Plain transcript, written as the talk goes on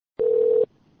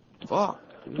Fuck.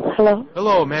 Hello?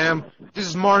 Hello, ma'am. This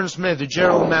is Martin Smith, the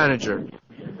general manager.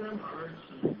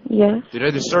 Yes? Did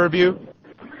I disturb you?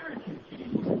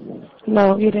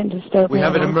 No, you didn't disturb me. We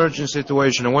have an emergency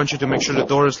situation. I want you to make sure the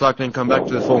door is locked and come back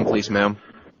to the phone, please, ma'am.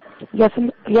 Yes,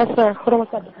 yes, sir. Hold on one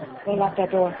second. They locked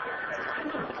that door.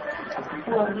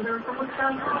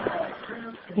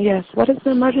 Yes, what is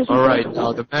the emergency? All right.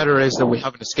 The matter is that we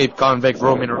have an escaped convict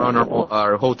roaming around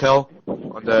our hotel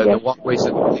on the walkways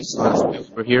that the police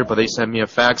over here, but they sent me a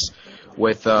fax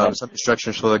with some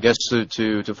instructions for the guests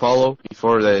to follow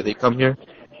before they come here.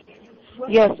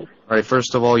 Yes. All right.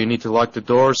 First of all, you need to lock the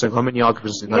doors. And how many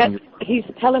occupants do you have in your room? He's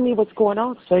telling me what's going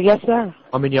on, sir. Yes, sir.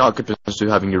 How many occupants do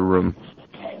you have in your room?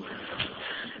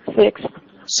 6.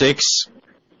 6?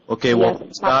 Okay, well,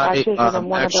 this guy,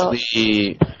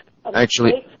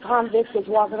 actually, convict is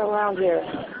walking around here.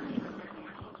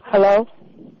 Hello?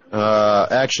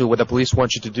 Actually, what the police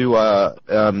want you to do,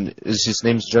 is his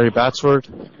name's Jerry Batsford.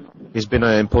 He's been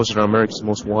imposed on America's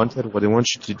Most Wanted. What they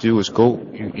want you to do is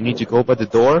you need to go by the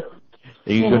door.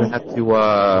 And you're going to have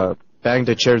to, bang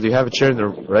the chair. Do you have a chair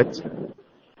there, correct?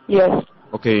 Yes.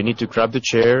 Okay, you need to grab the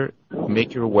chair,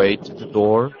 make your way to the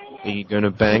door, and you're going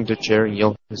to bang the chair and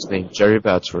yell his name, Jerry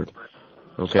Batsford.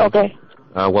 Okay? Okay.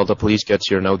 While the police gets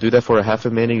here. Now do that for a half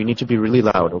a minute. You need to be really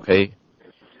loud, okay?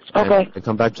 Okay. And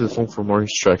come back to the phone for more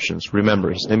instructions. Remember,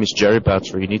 his name is Jerry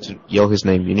Batsford. You need to yell his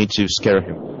name. You need to scare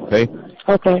him, okay?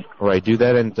 Okay. All right, do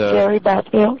that and... Jerry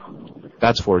Batsfield?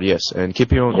 Batsford, yes. And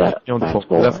keep you on the phone.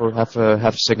 Do that for half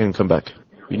a second and come back.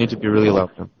 You need to be really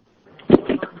loud now.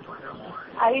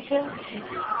 Aisha,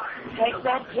 take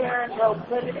that chair and go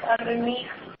put it underneath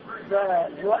the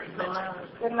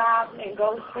knob and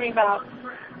go scream out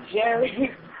Jerry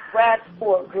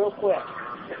Bradford real quick.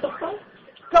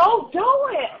 Go do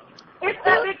it! It's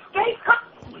an escape.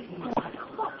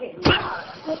 Fucking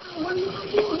what are you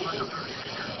doing?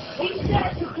 He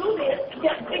said to do this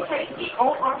just in case he's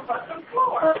on our fucking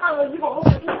floor.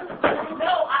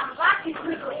 No, I'm locking to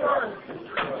the door.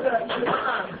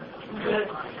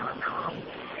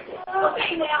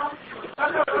 Okay, now.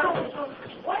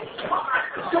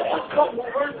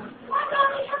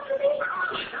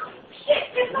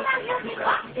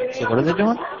 So what are they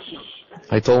doing?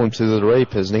 I told him to do the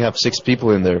rapist, and they have 6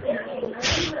 people in there.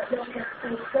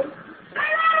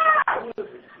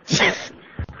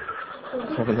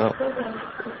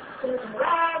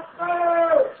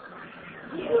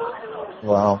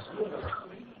 Wow.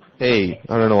 Hey,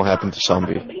 I don't know what happened to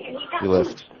Zombie. He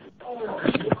left.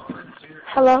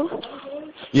 Hello?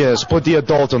 Yes, put the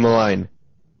adult on the line.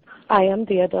 I am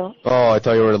the adult. Oh, I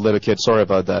thought you were a little kid. Sorry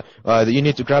about that. You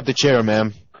need to grab the chair,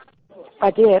 ma'am.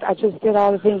 I did. I just did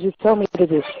all the things you told me to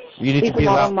do. You need to be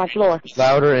on my floor.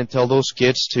 Louder and tell those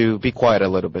kids to be quiet a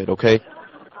little bit, okay?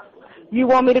 You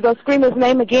want me to go scream his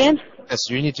name again? Yes,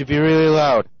 you need to be really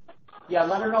loud. Yeah,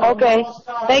 let her know. Okay.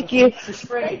 Thank you.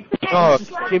 Oh,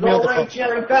 keep me on the phone.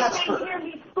 Jerry Batsford.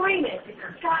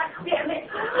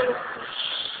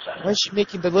 Why is she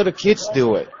making the little kids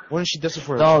do it? Why don't she does it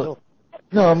for herself?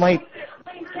 No, it might.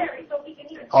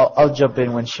 I'll jump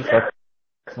in when she fucks.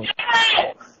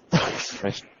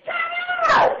 Right.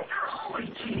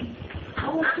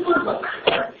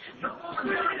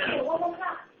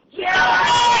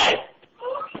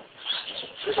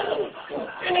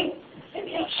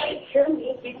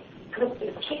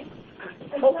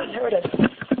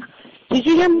 Did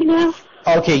you hear me now?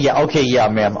 Okay, yeah,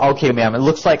 ma'am. Okay, ma'am. It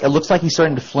looks like he's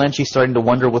starting to flinch. He's starting to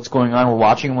wonder what's going on. We're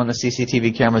watching him on the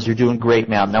CCTV cameras. You're doing great,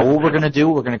 ma'am. Now, what we're gonna do?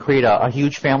 We're gonna create a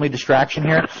huge family distraction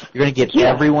here. You're gonna get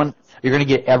everyone. You're gonna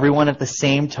get everyone at the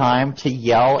same time to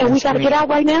yell. And we gotta get out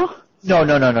right now? No.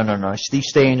 You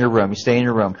stay in your room. Okay.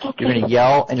 You're going to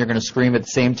yell and you're going to scream at the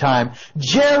same time,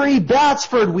 Jerry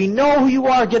Batsford, we know who you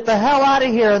are. Get the hell out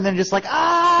of here. And then just like,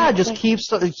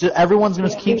 everyone's going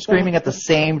to keep screaming at the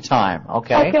same time.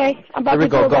 Okay? Okay. I'm about to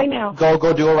do it right now.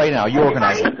 Go do it right now. You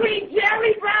organize it.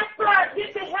 Jerry Batsford,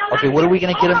 get the hell Okay, what are we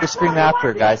going to get him to scream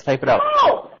after, guys? Type it out.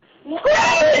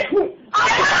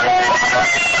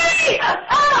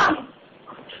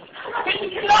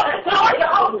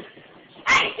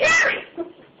 Hey, Jerry!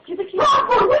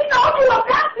 Crawford, we know you up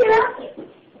out there!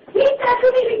 He said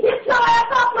you need to get your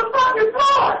ass off the fucking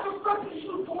floor!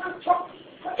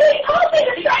 He told me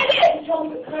to say this!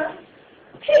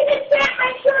 He just said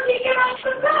make sure you get off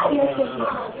the floor!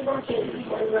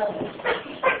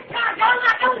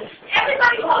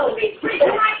 Everybody's supposed to be free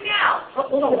right now!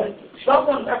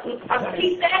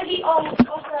 He said he owns...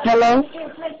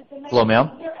 Hello,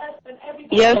 ma'am.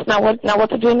 Yes, now what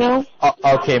to do now?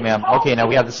 Okay, ma'am. Okay, now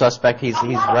we have the suspect. He's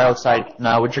right outside.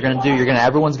 Now what you're gonna do?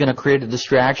 Everyone's gonna create a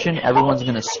distraction. Everyone's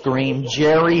gonna scream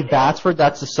Jerry Batsford.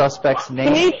 That's the suspect's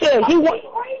name. Tanisha,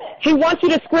 he wants you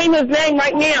to scream his name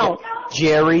right now.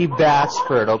 Jerry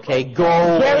Batsford. Okay, go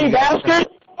away. Jerry Batsford.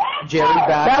 Jerry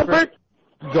Batsford.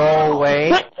 Go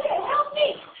away.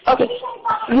 Okay,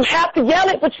 you have to yell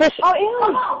it, Patricia. Oh,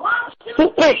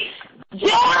 yeah.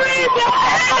 Jerry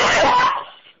Batsford.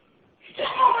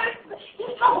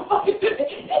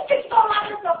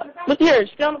 Look here,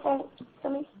 stay on the phone.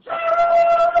 Tell me.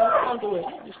 Don't do it.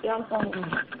 Just stay on the phone.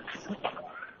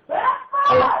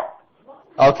 Hello?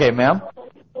 Okay, ma'am.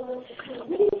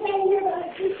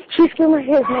 She's screaming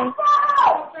his name.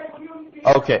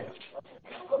 Okay.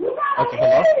 Okay,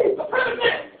 hello?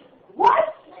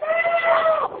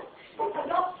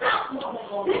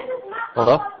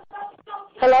 Hello?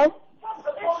 Hello?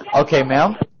 Okay,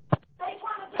 ma'am.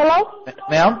 Hello?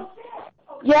 Ma'am?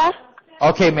 Yeah?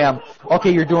 Okay, ma'am.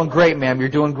 Okay, you're doing great, ma'am. You're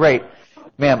doing great.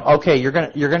 Ma'am, okay, you're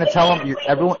gonna tell them,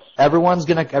 everyone's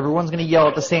gonna yell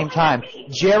at the same time.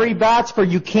 Jerry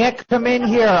Batsford, you can't come in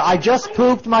here. I just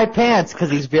pooped my pants, because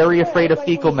he's very afraid of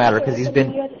fecal matter, because he's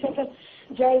been...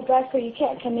 Jerry Batsford, you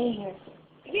can't come in here.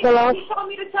 Hello? He told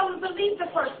me to tell him to leave the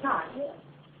first time.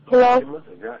 Hello?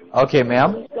 Okay,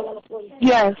 ma'am.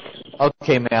 Yes.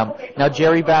 Okay, ma'am. Now,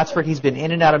 Jerry Batsford, he's been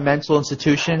in and out of mental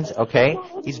institutions, okay?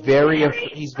 He's very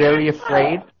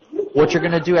afraid. What you're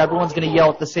going to do, everyone's going to yell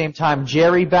at the same time,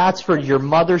 Jerry Batsford, your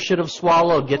mother should have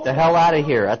swallowed. Get the hell out of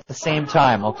here at the same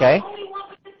time, okay?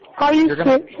 Are you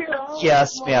sick?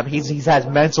 Yes, ma'am. He's has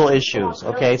mental issues,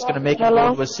 okay? It's going to make him go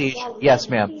into a seizure. Yes,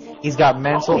 ma'am. He's got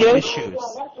mental issues.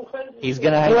 He's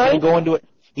going to go into it.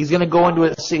 He's going to go into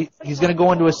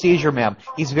a seizure, ma'am.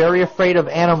 He's very afraid of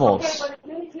animals.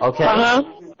 Okay?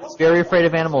 He's very afraid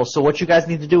of animals. So what you guys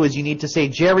need to do is you need to say,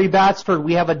 Jerry Batsford,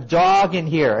 we have a dog in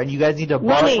here, and you guys need to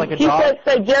bark like a dog. He said,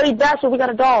 say, Jerry Batsford, we got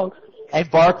a dog. And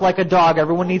bark like a dog.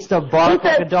 Everyone needs to bark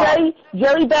like a dog. He said, say,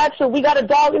 Jerry Batsford, we got a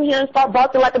dog in here, and start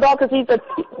barking like a dog, because he's a...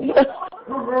 Because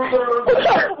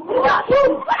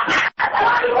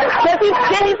he's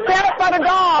scared by the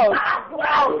dog.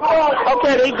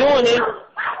 Okay, they doing it.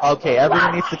 Okay,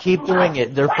 everyone needs to keep doing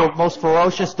it. They're the most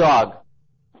ferocious dog.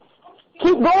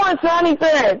 Keep going, son, he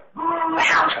said.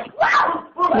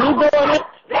 You doing it?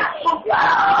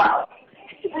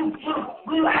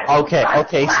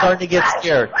 Okay, he's starting to get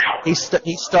scared. He's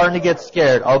starting to get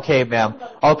scared. Okay, ma'am.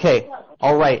 Okay,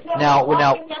 all right. Now,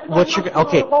 what's your...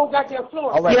 Okay. All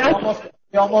right, yes?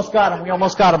 we almost got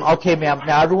him. Okay, ma'am.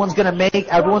 Now, everyone's going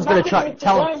to try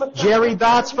tell him, Jerry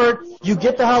Batsford, you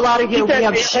get the hell out of here.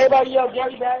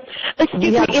 Excuse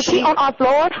me, is he on our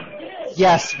floor?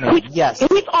 Yes, ma'am, yes.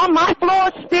 He's on my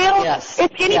floor still? Yes. Is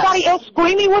anybody else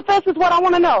screaming with us is what I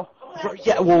want to know.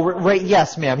 Yeah, well, right,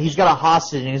 yes, ma'am. He's got a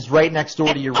hostage, and he's right next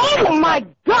door to your room. Oh, my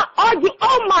God.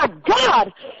 Oh, my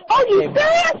God. Are you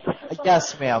serious?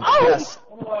 Yes, ma'am. Oh. Yes.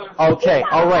 Okay,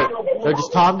 all right. So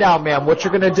just calm down, ma'am. What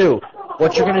you're going to do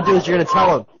is you're going to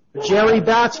tell him, Jerry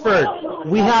Batsford,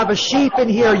 we have a sheep in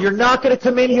here. You're not going to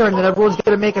come in here, and then everyone's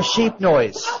going to make a sheep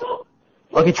noise.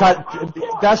 Okay, try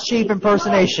best sheep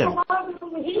impersonation.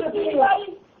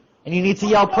 And you need to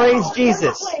yell, praise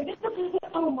Jesus.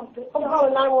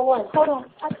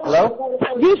 Hello?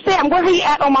 You, Sam, where he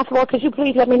at on my floor? Could you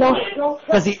please let me know?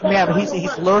 Because, ma'am,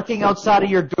 he's lurking outside of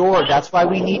your door. That's why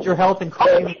we need your help in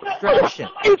creating the distraction.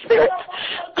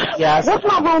 Yes. What's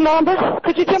my room number?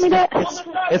 Could you tell me that?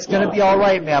 It's going to be all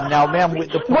right, ma'am. Now, ma'am,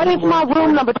 what is my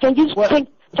room number? Can you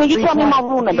tell me my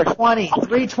room number?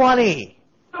 320.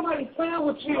 Somebody's playing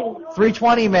with you.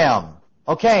 320, ma'am.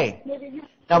 Okay.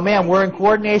 Now, ma'am, we're in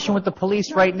coordination with the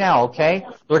police right now, okay?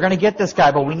 We're going to get this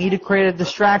guy, but we need to create a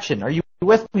distraction. Are you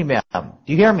with me, ma'am? Do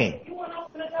you hear me?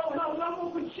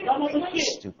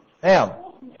 Stupid. Ma'am. Oh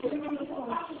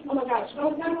my gosh.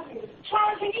 Charles,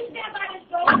 can you stand by this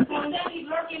door? He's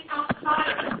lurking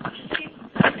outside.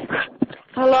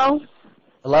 Hello?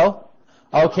 Hello?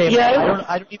 Okay, yes?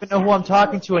 I don't even know who I'm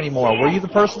talking to anymore. Were you the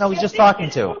person I was just talking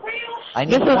to?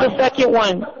 This is the second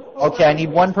one. Okay, I need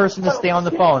one person to stay on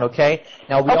the phone, okay?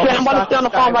 Now we I'm going to stay on the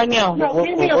phone right now. We're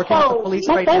working with the police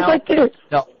right now.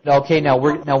 No, okay, now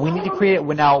we need to create it.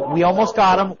 Now we almost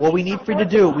got him. What we need for you to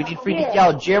do, we need for you to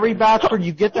yell, Jerry Batsford,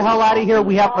 you get the hell out of here.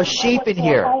 We have a sheep in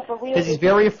here. Because he's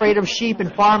very afraid of sheep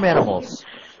and farm animals.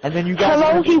 And then you guys...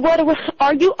 Hello,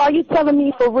 are you telling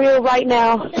me for real right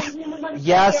now?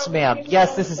 Yes, ma'am.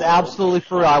 Yes, this is absolutely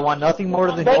for real. I want nothing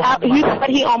more than... You said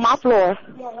he on my floor.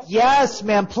 Yes,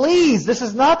 ma'am. Please, this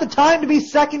is not the time to be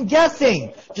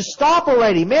second-guessing. Just stop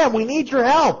already. Ma'am, we need your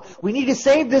help. We need to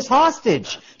save this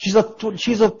hostage. She's a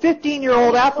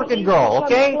 15-year-old African girl,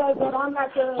 okay?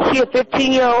 She a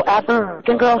 15-year-old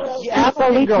African girl?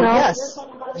 African girl, yes.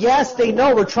 Yes, they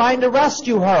know. We're trying to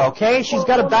rescue her, okay? She's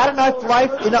got a bad enough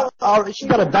life she's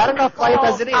got a bad enough life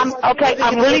as it is.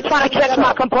 I'm really trying to catch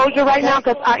my composure right now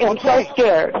because I am so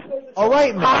scared. All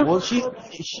right, ma'am. Well,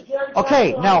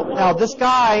 okay, now this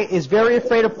guy is very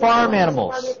afraid of farm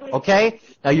animals, okay?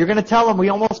 Now you're going to tell him, we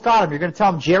almost got him. You're going to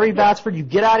tell him, Jerry Batsford, you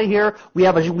get out of here. We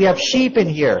have sheep in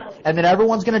here. And then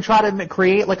everyone's going to try to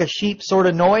create like a sheep sort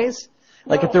of noise.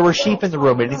 Like if there were sheep in the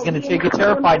room, and he's going to get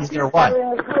terrified, he's going to run.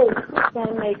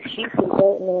 Can make sheep and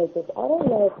goat noises. I don't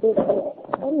know if this is,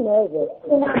 I'm nervous.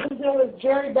 And I can do is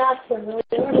Jerry Baxter.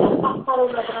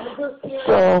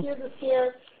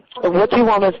 So what you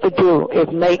want us to do is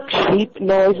make sheep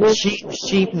noises?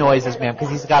 Sheep noises, ma'am, because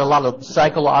he's got a lot of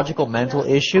psychological mental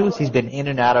issues. He's been in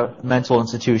and out of mental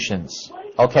institutions.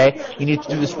 Okay? You need to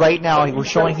do this right now. We're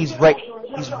showing he's right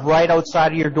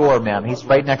outside of your door, ma'am. He's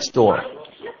right next door.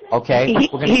 Okay?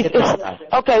 We're going to get this guy.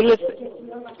 Okay, listen.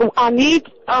 What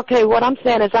I'm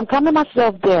saying is I'm calming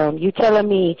myself down. You telling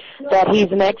me that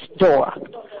he's next door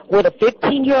with a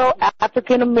 15-year-old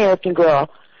African-American girl,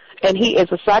 and he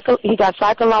got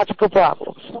psychological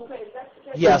problems.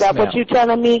 Yes, is that ma'am. what you're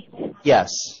telling me?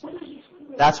 Yes.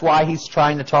 That's why he's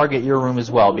trying to target your room as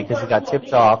well, because he got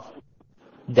tipped off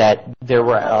that there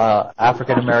were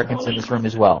African-Americans in this room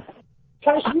as well.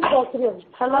 Hello?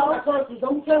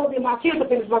 Don't tell me my kids are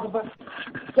in this motherfucker.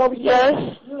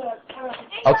 Yes.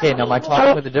 Okay, now am I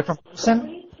talking with a different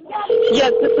person?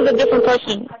 Yes, this is a different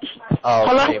person. Oh,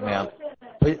 Hello? okay, ma'am.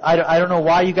 I don't know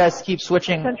why you guys keep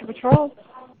switching. Central Patrol.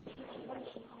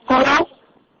 Hello?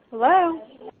 Hello?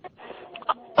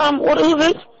 What is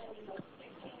this?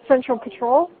 Central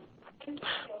Patrol?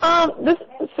 This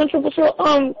is Central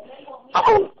Patrol.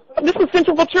 This is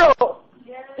Central Patrol.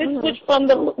 This switched from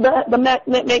the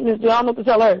maintenance deal. I don't know what to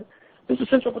tell her. This is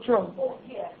Central Patrol.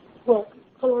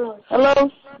 Hello?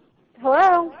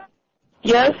 Hello?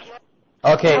 Yes?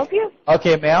 Okay. Can I help you?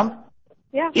 Okay, ma'am.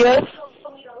 Yeah. Yes?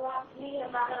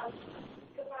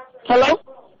 Hello?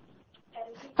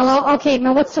 Hello? Okay,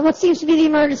 ma'am. What seems to be the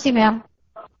emergency, ma'am?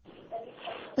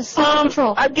 This is Central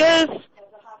Patrol. I guess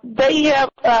they have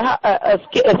a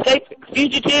escape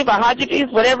fugitive, a hostage,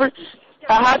 whatever.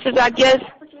 A hostage,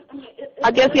 I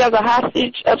guess he has a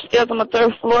hostage upstairs on the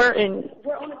third floor, and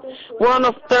we're on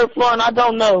the third floor, and I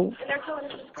don't know.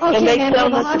 Okay, and they ma'am, tell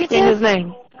you have a him to say his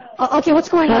name. Okay, what's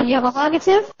going on? You have a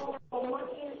logative?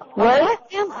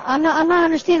 What? Ma'am? I'm not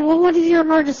understanding. What is your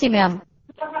emergency, ma'am?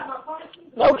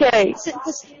 Okay.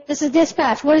 This is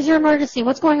dispatch. What is your emergency?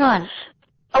 What's going on?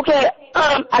 Okay,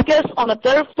 I guess on the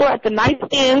third floor at the ninth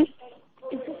end,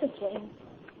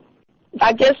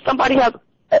 I guess somebody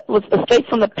was escaped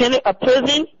from a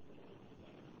prison,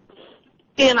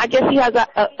 and I guess he has a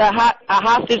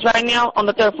hostage right now on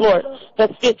the third floor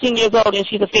that's 15 years old, and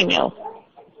she's a female.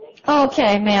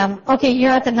 Okay, ma'am. Okay,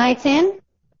 you're at the Knights Inn?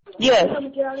 Yes.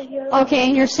 Okay,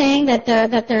 and you're saying that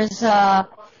there's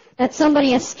that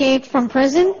somebody escaped from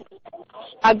prison?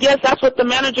 I guess that's what the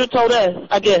manager told us,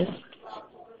 I guess.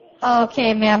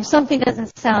 Okay, ma'am. Something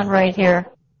doesn't sound right here.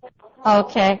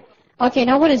 Okay. Okay,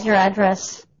 now what is your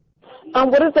address?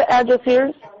 What is the address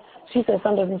here? She said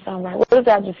something doesn't sound right. What is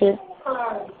the address here?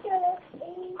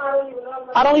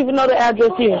 I don't even know the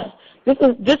address here. This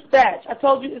is dispatch. I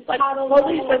told you it's like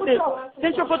police.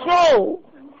 Central Patrol.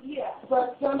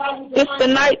 It's the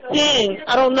night thing.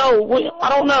 I don't know.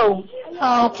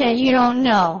 Okay, you don't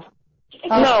know. Okay,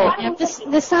 No. Ma'am.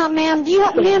 This sound, ma'am.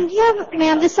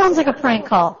 Ma'am, this sounds like a prank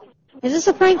call. Is this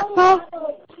a prank call?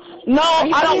 No,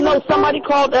 I don't know. Somebody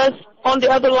called us on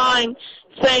the other line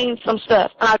saying some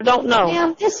stuff, and I don't know.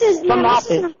 Ma'am, this is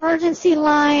an emergency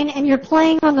line, and you're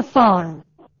playing on the phone.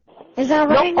 Is that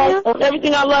right, ma'am? On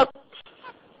everything I love.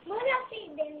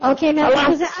 Okay, ma'am.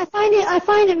 Because I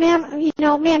find it, ma'am. You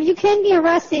know, ma'am, you can be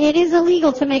arrested. It is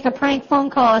illegal to make a prank phone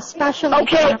call, especially.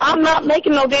 Okay, I'm not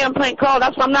making no damn prank call.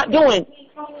 That's what I'm not doing.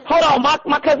 Hold on,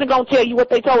 my cousin gonna tell you what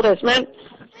they told us, man.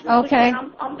 Okay.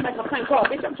 I'm making a prank call.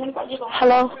 Bitch, I'm 25 years old.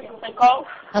 Hello? Prank call?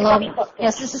 Hello.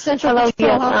 Yes, this is Central Patrol.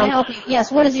 Yes, How can I help you?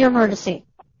 Yes. What is your emergency?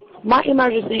 My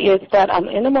emergency is that I'm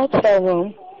in a motel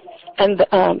room, and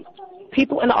the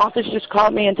people in the office just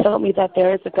called me and told me that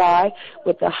there is a guy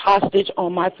with a hostage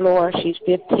on my floor. She's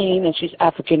 15 and she's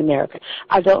African American.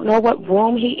 I don't know what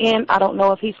room he in. I don't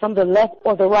know if he's from the left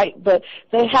or the right, but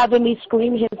they having me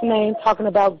scream his name, talking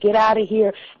about get out of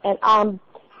here, and I'm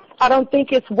I don't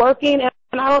think it's working, and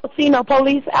I don't see no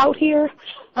police out here.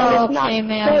 And it's not Okay,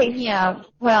 ma'am. safe. Yeah.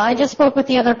 Well, I just spoke with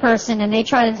the other person, and they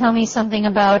tried to tell me something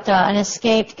about an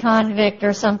escaped convict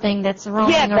or something that's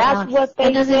roaming Yeah, around. that's what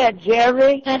they said,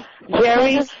 Jerry that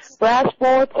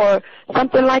Brasford or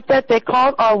something like that. They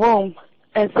called our room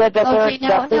and said that Okay,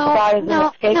 that this guy is an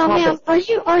escaped no, ma'am.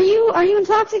 convict. Are you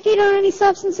intoxicated on any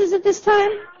substances at this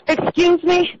time? Excuse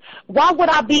me? Why would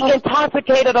I be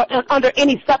intoxicated or under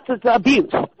any substance abuse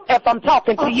if I'm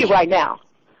talking to you right now?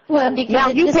 Well, because Now,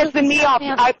 you pissing me off.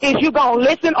 Is you going to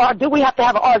listen, or do we have to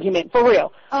have an argument, for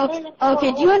real?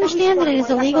 Okay, do you understand that it is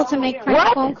illegal to make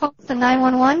prank phone calls to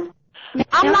 911?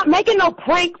 I'm not making no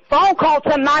prank phone call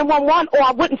to 911, or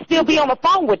I wouldn't still be on the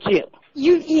phone with you.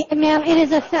 Ma'am, it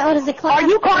is a class. Are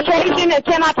you Caucasian, and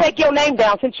can I take your name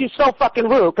down since you're so fucking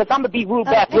rude? Because I'm going to be rude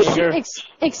back with you.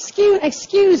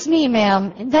 Excuse me,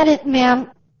 ma'am. That is, ma'am.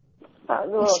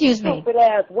 Excuse me. Stupid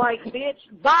ass white bitch.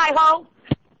 Bye, ho.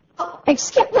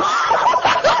 Excuse me.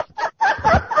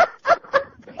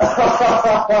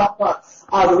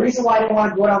 The reason why I didn't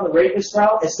want to go down the rapist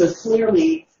route is because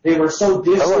clearly they were so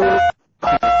disparate.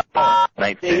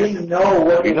 They didn't know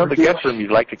what you know the guest room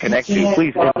you'd like to connect to,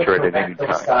 please enter it at any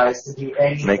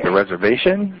time. Make a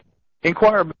reservation.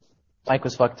 Inquire. Mike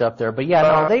was fucked up there, but yeah,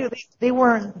 no, they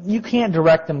weren't. You can't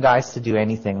direct them guys to do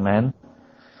anything, man.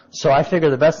 So I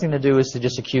figure the best thing to do is to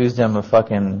just accuse them of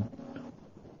fucking,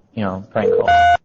 prank call.